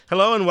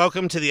Hello and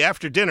welcome to the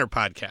After Dinner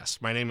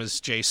Podcast. My name is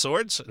Jay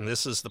Swords, and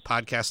this is the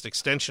podcast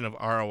extension of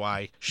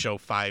ROI Show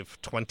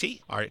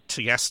 520. Our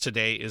guest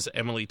today is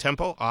Emily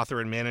Temple,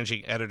 author and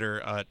managing editor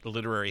at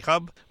Literary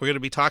Hub. We're going to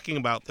be talking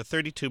about the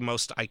 32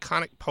 most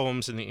iconic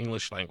poems in the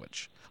English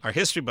language. Our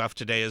history buff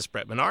today is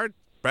Brett Monnard.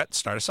 Brett,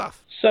 start us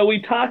off. So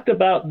we talked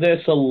about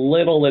this a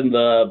little in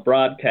the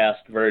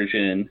broadcast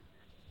version,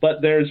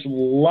 but there's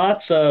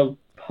lots of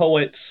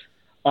poets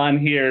on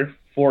here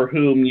for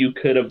whom you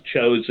could have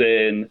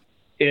chosen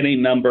any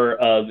number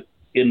of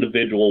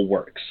individual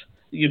works.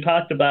 You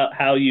talked about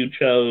how you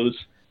chose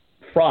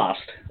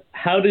Frost.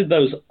 How did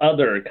those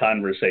other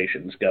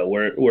conversations go?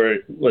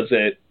 Was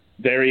it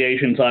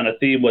variations on a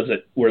theme?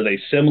 Were they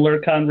similar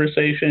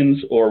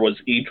conversations, or was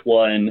each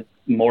one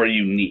more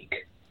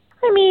unique?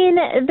 I mean,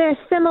 they're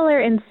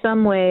similar in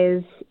some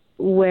ways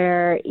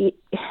where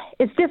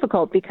it's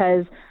difficult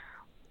because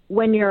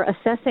when you're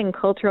assessing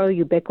cultural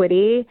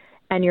ubiquity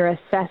and you're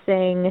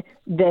assessing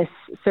this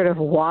sort of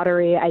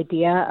watery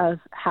idea of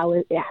how,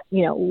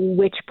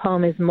 which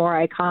poem is more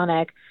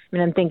iconic. I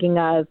mean, I'm thinking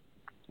of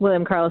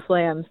William Carlos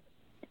Williams.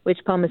 Which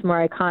poem is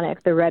more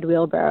iconic, The Red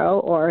Wheelbarrow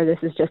or This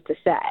Is Just to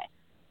Say?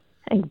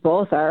 I think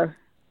both are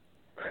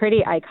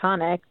pretty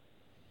iconic.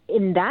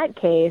 In that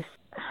case,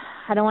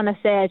 I don't want to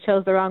say I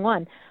chose the wrong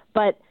one,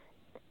 but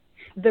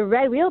The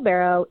Red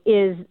Wheelbarrow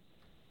is,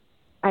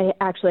 I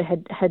actually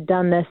had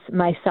done this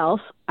myself.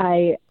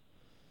 I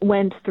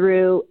went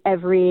through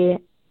every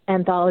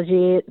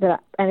poetry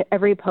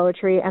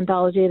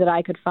anthology that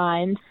I could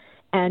find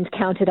and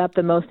counted up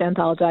the most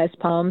anthologized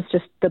poems,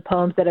 just the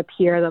poems that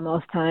appear the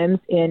most times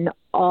in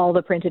all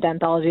the printed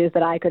anthologies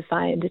that I could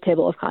find a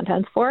table of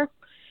contents for.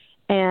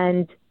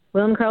 And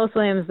William Carlos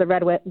Williams' The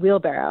Red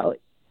Wheelbarrow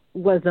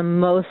was the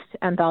most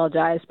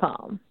anthologized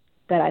poem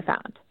that I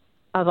found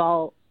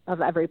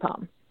of every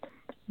poem.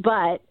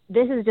 But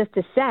this is just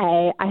to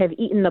say I have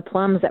eaten the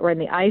plums that were in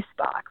the ice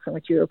box,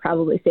 which you were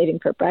probably saving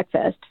for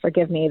breakfast.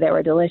 Forgive me, they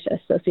were delicious,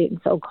 so sweet and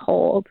so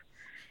cold.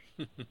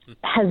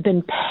 Has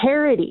been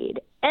parodied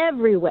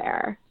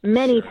everywhere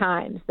many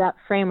times. That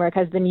framework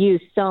has been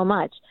used so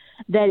much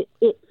that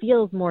it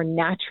feels more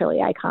naturally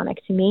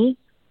iconic to me.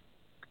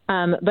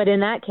 But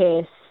in that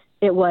case,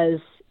 it was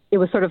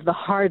sort of the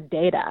hard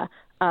data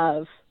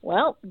of,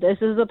 well, this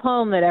is a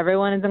poem that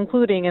everyone is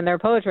including in their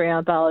poetry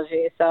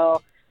anthology,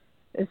 so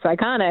it's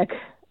iconic,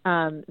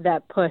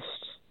 that pushed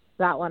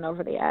that one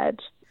over the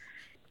edge.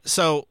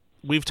 So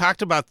we've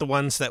talked about the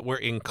ones that were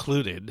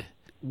included.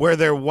 Were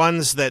there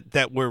ones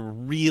that were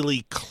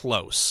really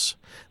close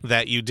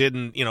that you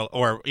didn't,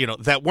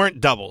 that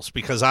weren't doubles?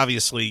 Because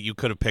obviously you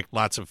could have picked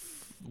lots of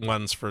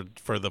ones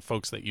for the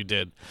folks that you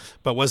did.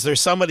 But was there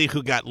somebody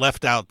who got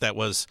left out that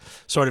was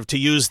sort of, to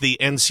use the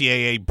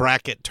NCAA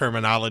bracket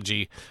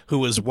terminology, who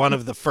was one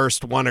of the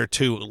first one or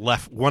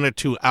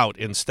two out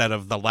instead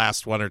of the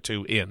last one or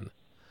two in?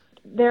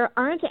 There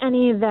aren't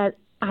any that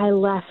I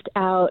left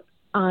out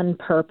on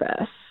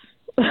purpose,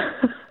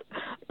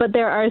 but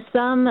there are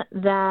some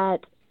that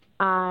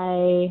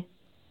I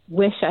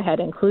wish I had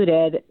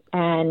included,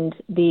 and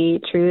the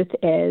truth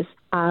is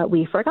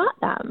we forgot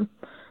them.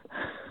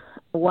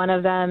 One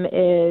of them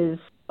is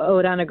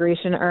Ode on a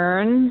Grecian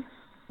Urn.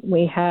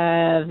 We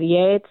have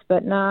Yeats,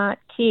 but not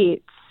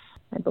Keats,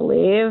 I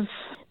believe.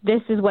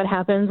 This is what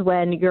happens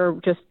when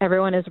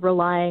everyone is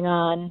relying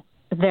on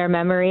their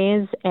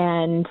memories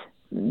and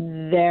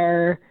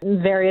their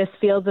various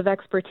fields of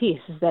expertise,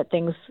 is that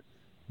things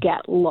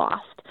get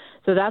lost.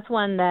 So that's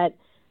one that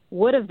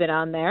would have been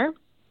on there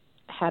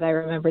had I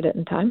remembered it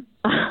in time.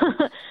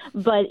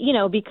 But,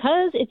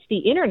 because it's the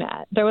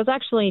internet, there was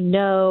actually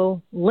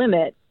no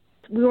limit.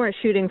 We weren't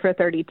shooting for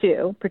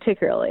 32,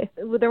 particularly.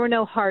 There were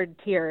no hard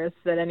tiers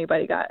that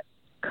anybody got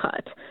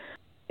cut,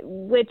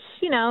 which,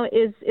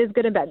 is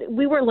good and bad.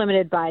 We were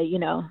limited by,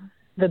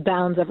 the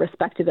bounds of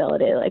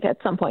respectability. Like at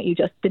some point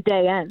the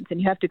day ends and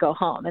you have to go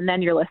home and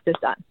then your list is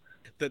done.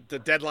 The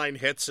deadline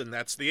hits and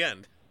that's the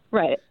end.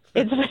 Right.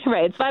 It's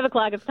right. It's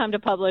 5:00. It's time to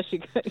publish.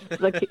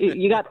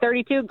 You got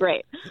 32.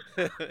 Great.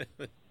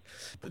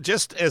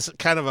 Just as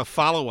kind of a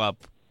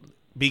follow-up,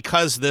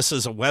 because this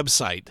is a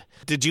website,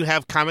 did you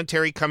have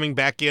commentary coming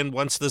back in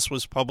once this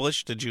was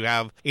published? Did you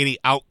have any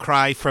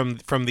outcry from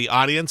the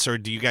audience, or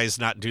do you guys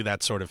not do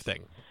that sort of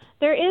thing?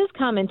 There is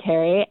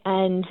commentary,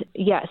 and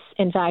yes,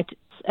 in fact,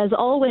 as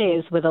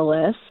always with a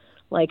list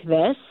like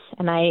this,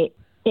 and I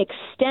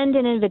extend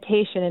an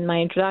invitation in my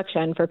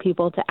introduction for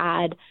people to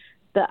add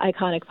the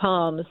iconic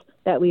poems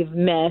that we've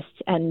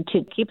missed and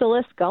to keep the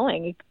list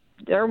going.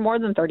 There are more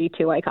than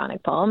 32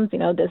 iconic poems.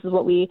 This is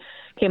what we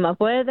came up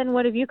with, and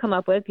what have you come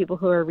up with, people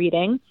who are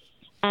reading?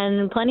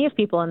 And plenty of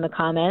people in the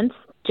comments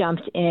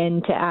jumped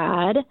in to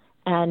add,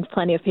 and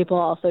plenty of people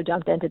also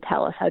jumped in to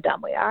tell us how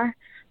dumb we are.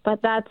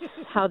 But that's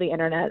how the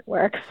internet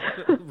works.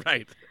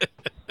 Right.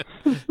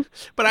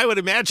 But I would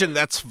imagine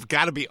that's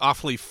got to be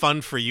awfully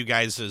fun for you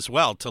guys as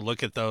well, to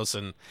look at those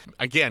and,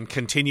 again,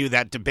 continue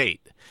that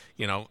debate.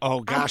 Oh,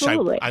 gosh,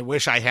 I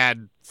wish I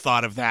had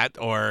thought of that,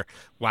 or,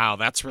 wow,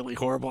 that's really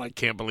horrible. I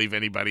can't believe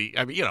anybody.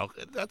 I mean,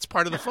 that's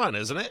part of the fun,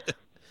 isn't it?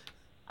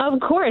 Of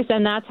course,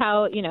 and that's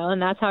how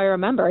I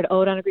remembered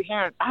Ode on a Green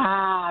Heron.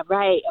 Ah,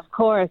 right, of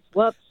course.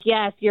 Whoops,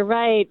 yes, you're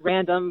right,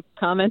 random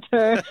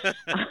commenter.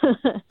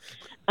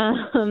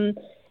 And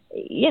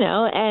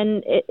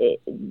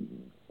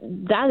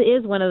that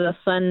is one of the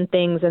fun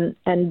things,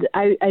 and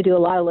I do a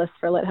lot of lists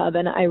for LitHub,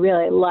 and I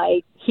really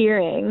like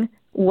hearing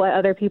what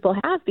other people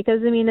have,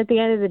 because, I mean, at the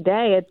end of the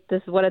day,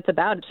 this is what it's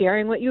about,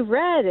 sharing what you've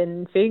read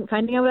and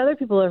finding out what other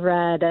people have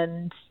read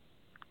and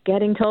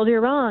getting told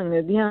you're wrong.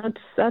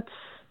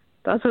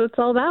 That's what it's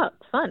all about.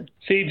 It's fun.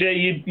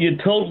 CJ, you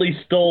totally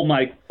stole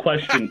my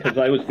question, because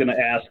I was going to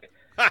ask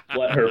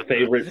what her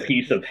favorite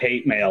piece of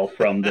hate mail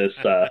from this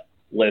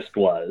list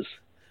was.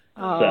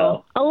 Oh,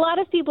 so. A lot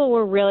of people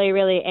were really,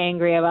 really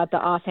angry about the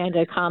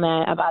offhanded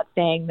comment about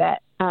saying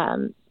that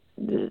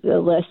the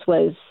list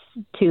was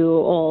too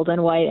old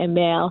and white and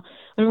male.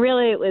 And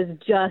really it was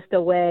just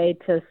a way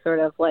to sort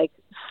of like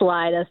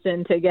slide us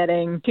into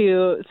getting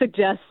to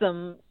suggest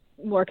some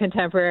more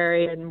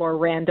contemporary and more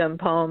random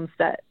poems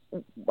that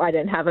I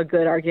didn't have a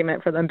good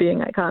argument for them being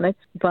iconic.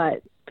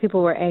 But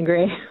people were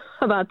angry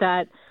about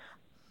that.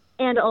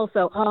 And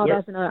also,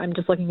 that's another, I'm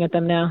just looking at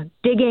them now.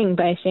 Digging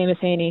by Seamus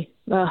Haney.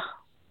 Oh,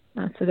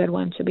 that's a good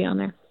one. Should be on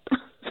there.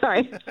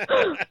 Sorry.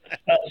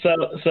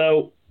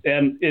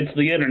 And it's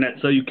the internet,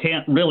 so you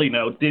can't really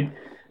know.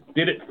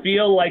 Did it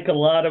feel like a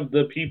lot of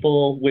the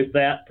people with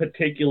that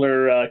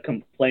particular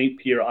complaint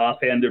to your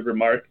offhanded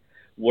remark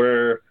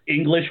were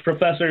English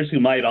professors who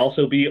might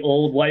also be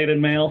old, white,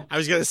 and male? I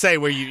was going to say,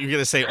 were you going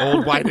to say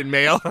old, white, and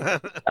male?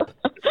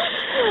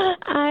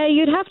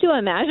 You'd have to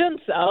imagine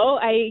so.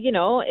 I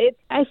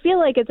feel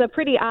like it's a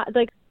pretty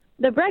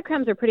the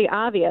breadcrumbs are pretty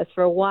obvious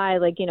for why,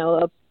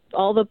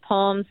 all the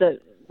poems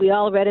that we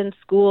all read in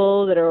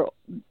school that are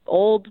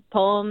old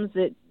poems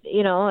that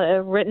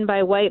are written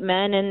by white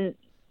men, and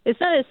it's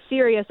not as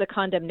serious a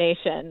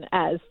condemnation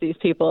as these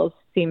people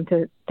seem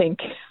to think.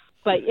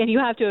 And you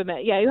have to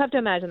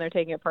imagine they're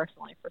taking it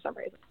personally for some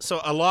reason.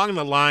 So along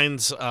the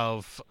lines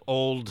of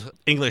old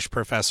English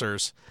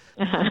professors,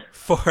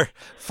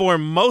 for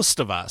most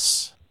of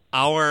us,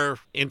 our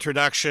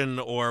introduction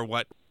or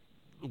what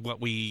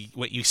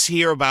you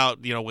hear about,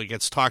 what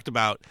gets talked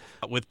about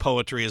with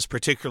poetry is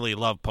particularly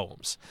love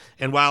poems.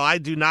 And while I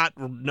do not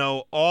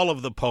know all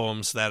of the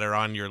poems that are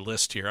on your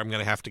list here, I'm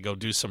going to have to go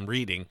do some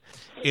reading.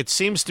 It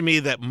seems to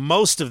me that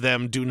most of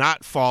them do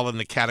not fall in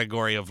the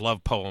category of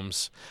love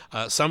poems.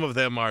 Some of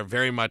them are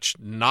very much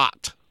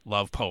not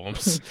love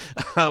poems.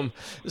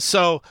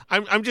 So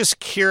I'm just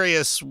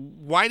curious,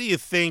 why do you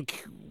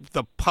think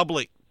the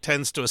public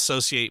tends to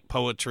associate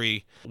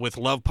poetry with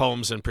love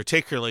poems in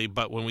particularly,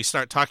 but when we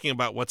start talking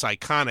about what's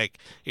iconic,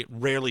 it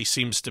rarely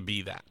seems to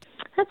be that?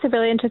 That's a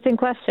really interesting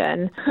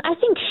question. I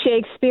think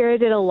Shakespeare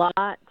did a lot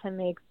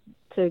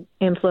to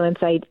influence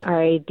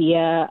our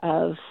idea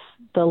of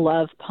the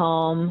love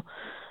poem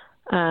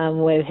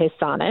with his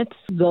sonnets.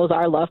 Those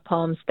are love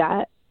poems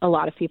that a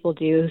lot of people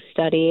do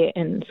study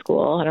in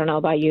school. I don't know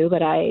about you,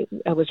 but I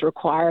was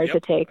required to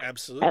take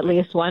at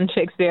least one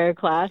Shakespeare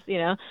class,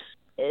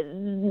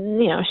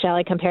 Shall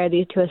I compare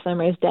these to a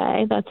summer's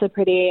day? That's a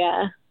pretty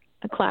a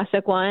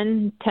classic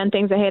one. 10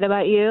 Things I Hate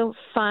About You.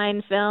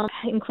 Fine film.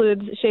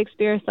 Includes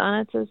Shakespeare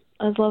sonnets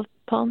as love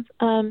poems.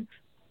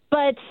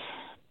 But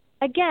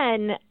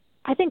again,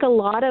 I think a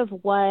lot of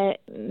what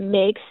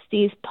makes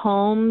these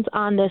poems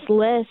on this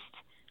list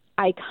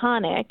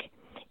iconic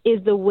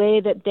is the way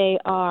that they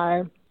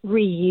are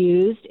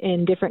reused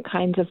in different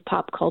kinds of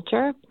pop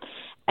culture.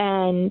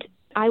 And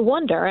I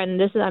wonder,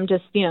 and I'm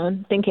just,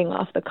 thinking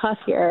off the cuff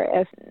here,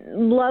 if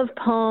love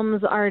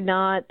poems are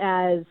not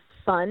as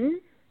fun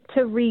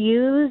to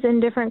reuse in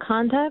different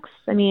contexts.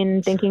 I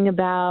mean, thinking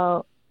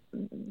about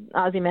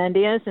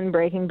Ozymandias and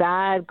Breaking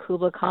Bad,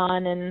 Kubla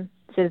Khan and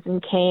Citizen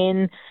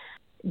Kane,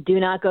 do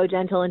not go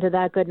gentle into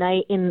that good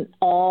night in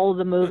all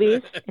the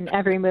movies, in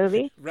every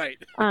movie. Right.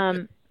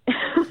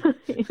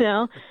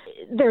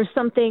 There's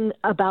something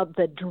about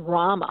the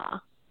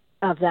drama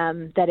of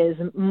them that is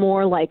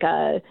more like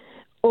a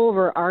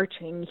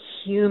overarching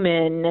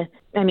human.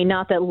 I mean,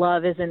 not that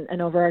love isn't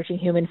an overarching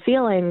human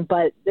feeling,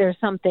 but there's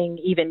something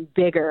even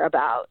bigger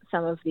about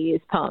some of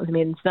these poems. I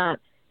mean, it's not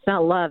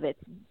love, it's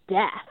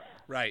death.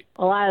 Right.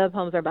 A lot of the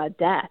poems are about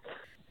death.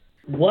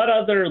 What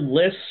other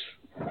lists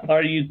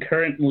are you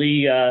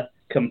currently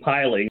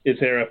compiling? Is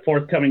there a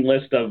forthcoming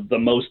list of the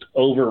most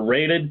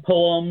overrated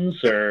poems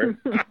or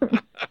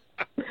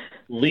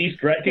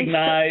least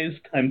recognized?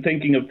 I'm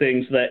thinking of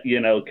things that,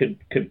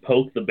 could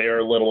poke the bear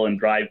a little and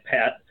drive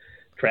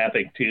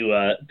traffic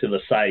to the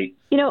site.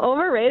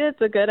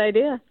 Overrated's a good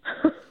idea.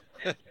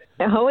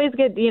 I always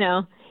get,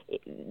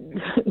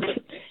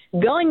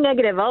 going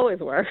negative always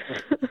works.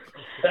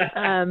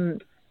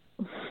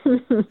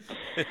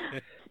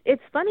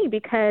 It's funny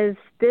because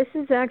this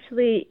is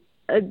actually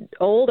an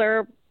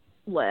older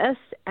list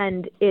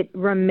and it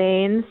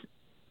remains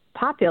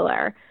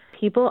popular.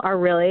 People are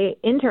really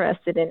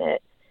interested in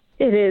it.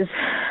 It is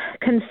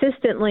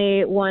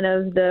consistently one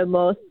of the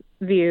most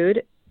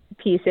viewed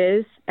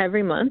pieces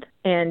every month,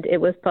 and it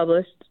was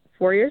published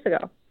 4 years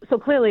ago. So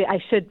clearly I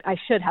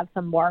should have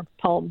some more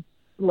poem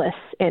lists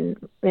in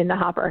the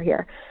hopper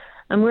here.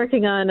 I'm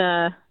working on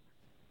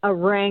a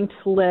ranked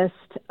list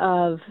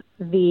of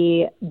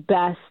the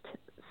best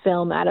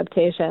film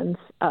adaptations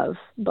of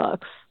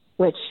books,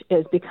 which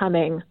is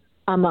becoming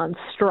a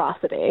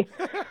monstrosity.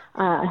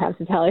 I have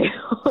to tell you,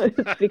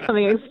 it's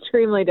becoming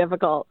extremely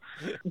difficult.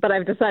 But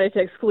I've decided to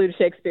exclude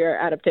Shakespeare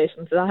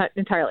adaptations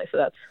entirely, so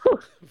that's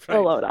a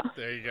load off.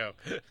 There you go.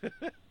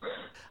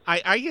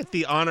 I get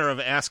the honor of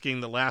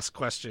asking the last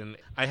question.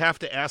 I have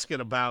to ask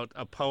it about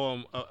a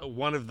poem,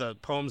 one of the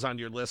poems on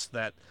your list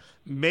that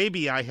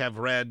maybe I have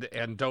read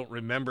and don't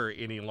remember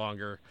any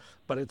longer,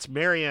 but it's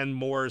Marianne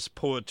Moore's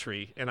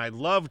poetry. And I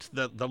loved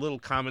the little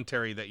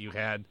commentary that you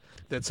had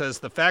that says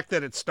the fact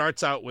that it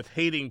starts out with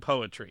hating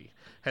poetry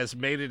has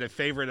made it a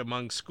favorite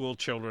among school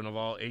children of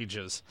all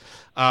ages.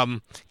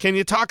 Can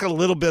you talk a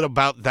little bit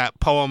about that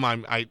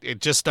poem? It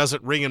just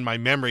doesn't ring in my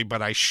memory,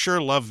 but I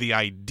sure love the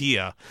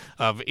idea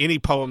of any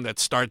poem that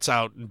starts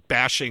out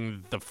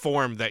bashing the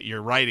form that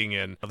you're writing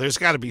in. There's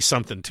got to be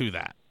something to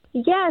that.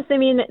 Yes, I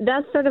mean,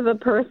 that's sort of a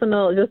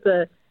personal,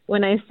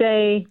 when I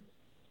say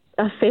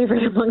a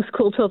favorite among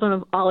school children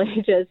of all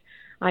ages,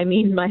 I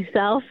mean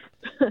myself.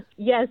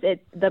 Yes,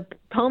 the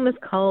poem is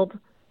called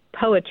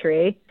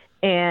Poetry,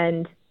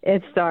 and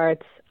it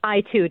starts,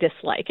 I too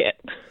dislike it.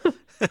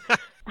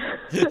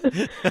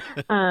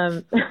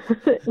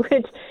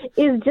 Which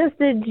is just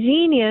a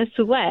genius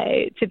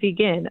way to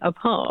begin a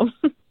poem.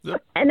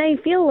 And I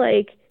feel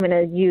like, I'm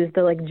going to use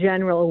the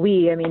general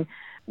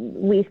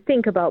we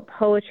think about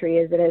poetry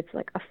as that it's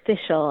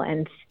official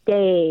and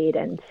staid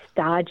and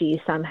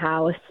stodgy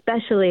somehow,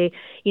 especially,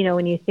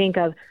 when you think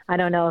of, I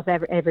don't know if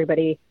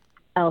everybody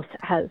else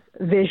has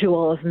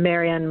visual of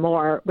Marianne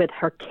Moore with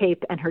her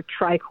cape and her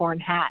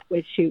tricorn hat,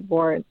 which she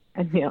wore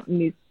in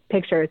these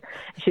pictures.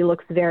 She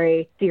looks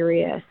very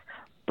serious,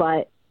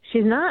 but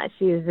she's not.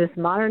 She's this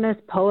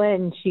modernist poet,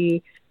 and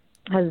she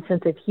has a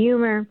sense of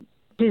humor.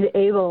 She's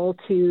able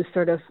to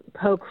sort of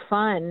poke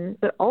fun,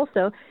 but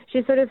also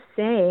she's sort of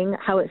saying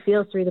how it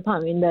feels through the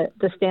poem. I mean,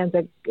 the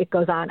stanza, it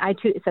goes on.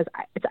 It says,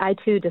 I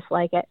too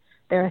dislike it.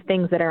 There are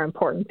things that are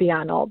important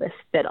beyond all this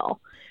fiddle.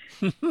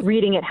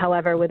 Reading it,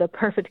 however, with a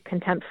perfect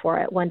contempt for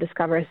it, one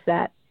discovers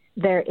that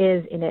there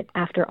is in it,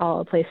 after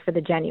all, a place for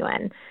the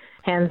genuine.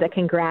 Hands that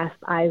can grasp,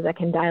 eyes that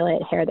can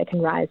dilate, hair that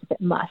can rise if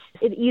it must.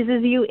 It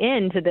eases you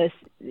into this.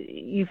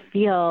 You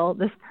feel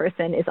this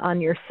person is on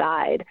your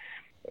side.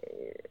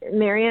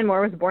 Marianne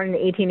Moore was born in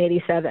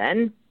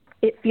 1887.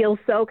 It feels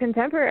so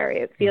contemporary.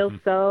 It feels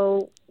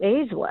so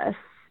ageless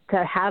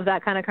to have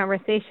that kind of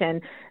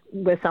conversation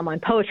with someone.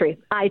 Poetry,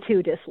 I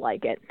too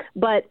dislike it.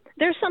 But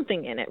there's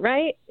something in it,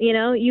 right?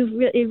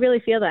 You really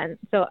feel that.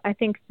 So I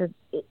think that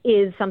it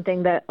is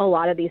something that a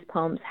lot of these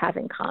poems have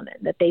in common,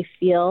 that they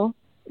feel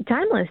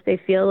timeless. They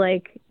feel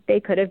like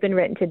they could have been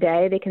written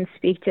today. They can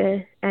speak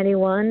to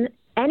anyone,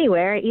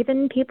 anywhere,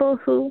 even people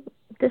who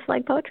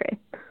dislike poetry.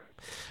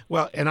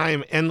 Well, and I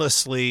am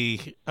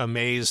endlessly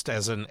amazed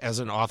as an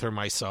author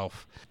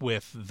myself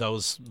with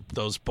those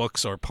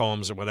books or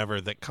poems or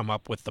whatever that come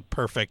up with the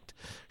perfect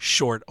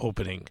short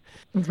opening.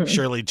 Mm-hmm.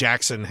 Shirley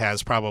Jackson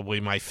has probably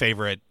my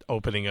favorite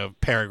opening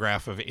of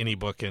paragraph of any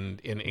book in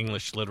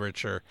English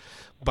literature.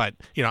 But,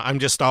 I'm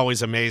just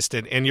always amazed.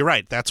 And you're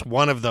right, that's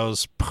one of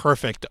those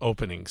perfect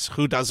openings.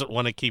 Who doesn't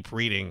want to keep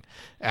reading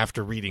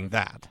after reading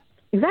that?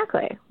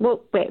 Exactly.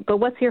 Well, wait, but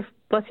what's your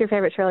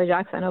favorite Shirley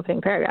Jackson opening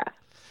paragraph?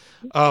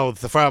 Oh,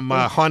 from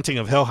Haunting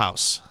of Hill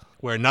House,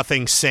 where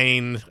nothing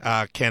sane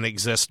can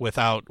exist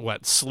without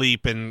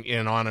sleep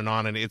and on and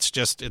on. And it's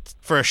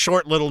for a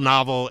short little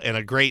novel and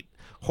a great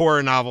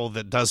horror novel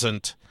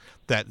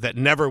that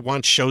never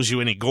once shows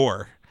you any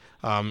gore.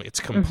 It's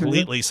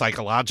completely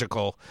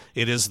psychological.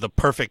 It is the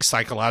perfect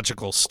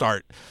psychological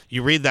start.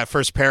 You read that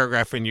first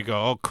paragraph and you go,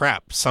 oh,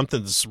 crap,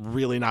 something's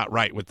really not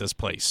right with this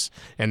place.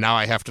 And now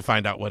I have to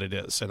find out what it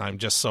is. And I'm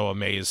just so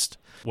amazed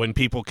when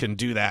people can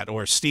do that.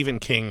 Or Stephen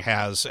King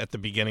has, at the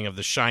beginning of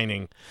The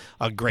Shining,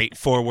 a great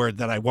foreword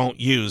that I won't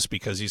use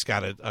because he's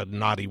got a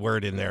naughty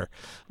word in there.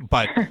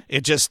 But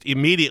it just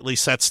immediately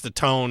sets the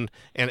tone.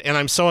 And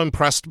I'm so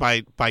impressed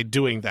by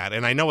doing that.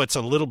 And I know it's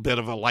a little bit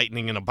of a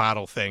lightning in a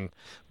bottle thing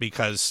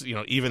because,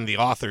 even the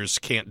authors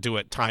can't do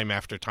it time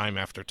after time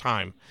after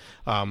time.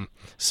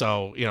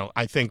 So,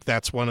 I think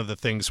that's one of the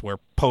things where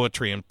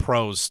poetry and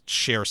prose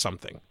share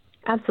something.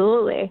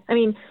 Absolutely. I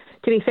mean,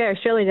 to be fair,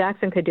 Shirley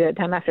Jackson could do it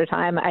time after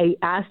time. I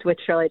asked which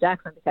Shirley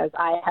Jackson because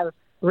I have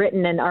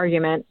written an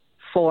argument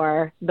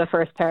for the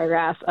first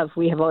paragraph of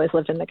We Have Always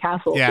Lived in the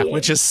Castle. Yeah,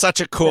 which is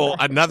such a cool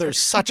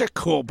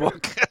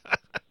book.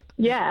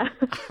 Yeah.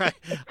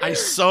 I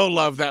so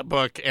love that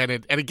book.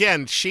 And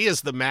again, she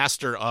is the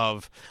master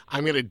of,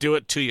 I'm going to do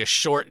it to you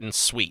short and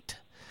sweet.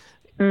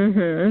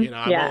 Mm-hmm.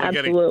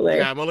 Absolutely.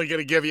 I'm only going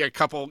to give you a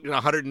couple,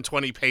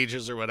 120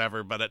 pages or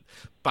whatever, but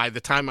by the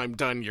time I'm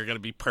done, you're going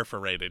to be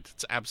perforated.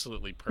 It's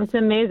absolutely perfect. It's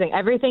amazing.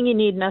 Everything you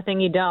need,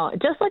 nothing you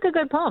don't. Just like a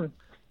good poem.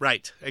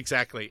 Right,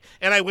 exactly.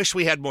 And I wish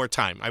we had more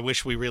time. I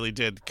wish we really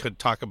could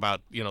talk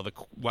about,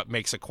 what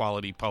makes a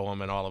quality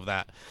poem and all of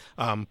that.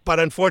 But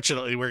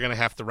unfortunately, we're going to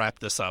have to wrap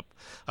this up.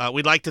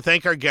 We'd like to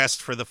thank our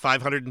guest for the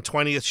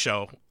 520th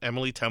show,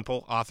 Emily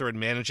Temple, author and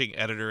managing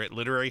editor at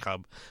Literary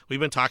Hub. We've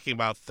been talking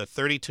about the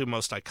 32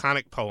 most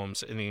iconic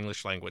poems in the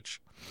English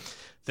language.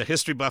 The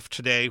history buff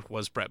today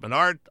was Brett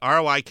Monnard.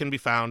 ROI can be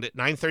found at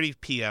 9:30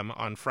 p.m.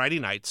 on Friday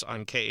nights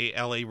on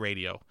KALA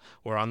Radio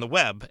or on the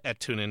web at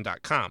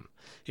tunein.com.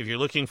 If you're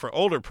looking for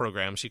older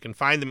programs, you can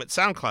find them at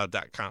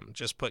soundcloud.com.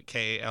 Just put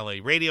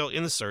KALA Radio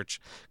in the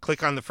search,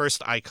 click on the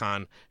first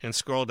icon, and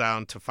scroll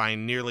down to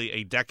find nearly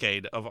a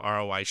decade of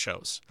ROI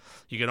shows.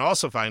 You can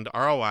also find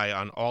ROI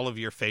on all of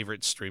your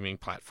favorite streaming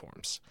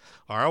platforms.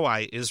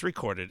 ROI is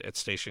recorded at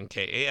station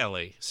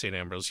KALA, St.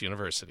 Ambrose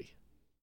University.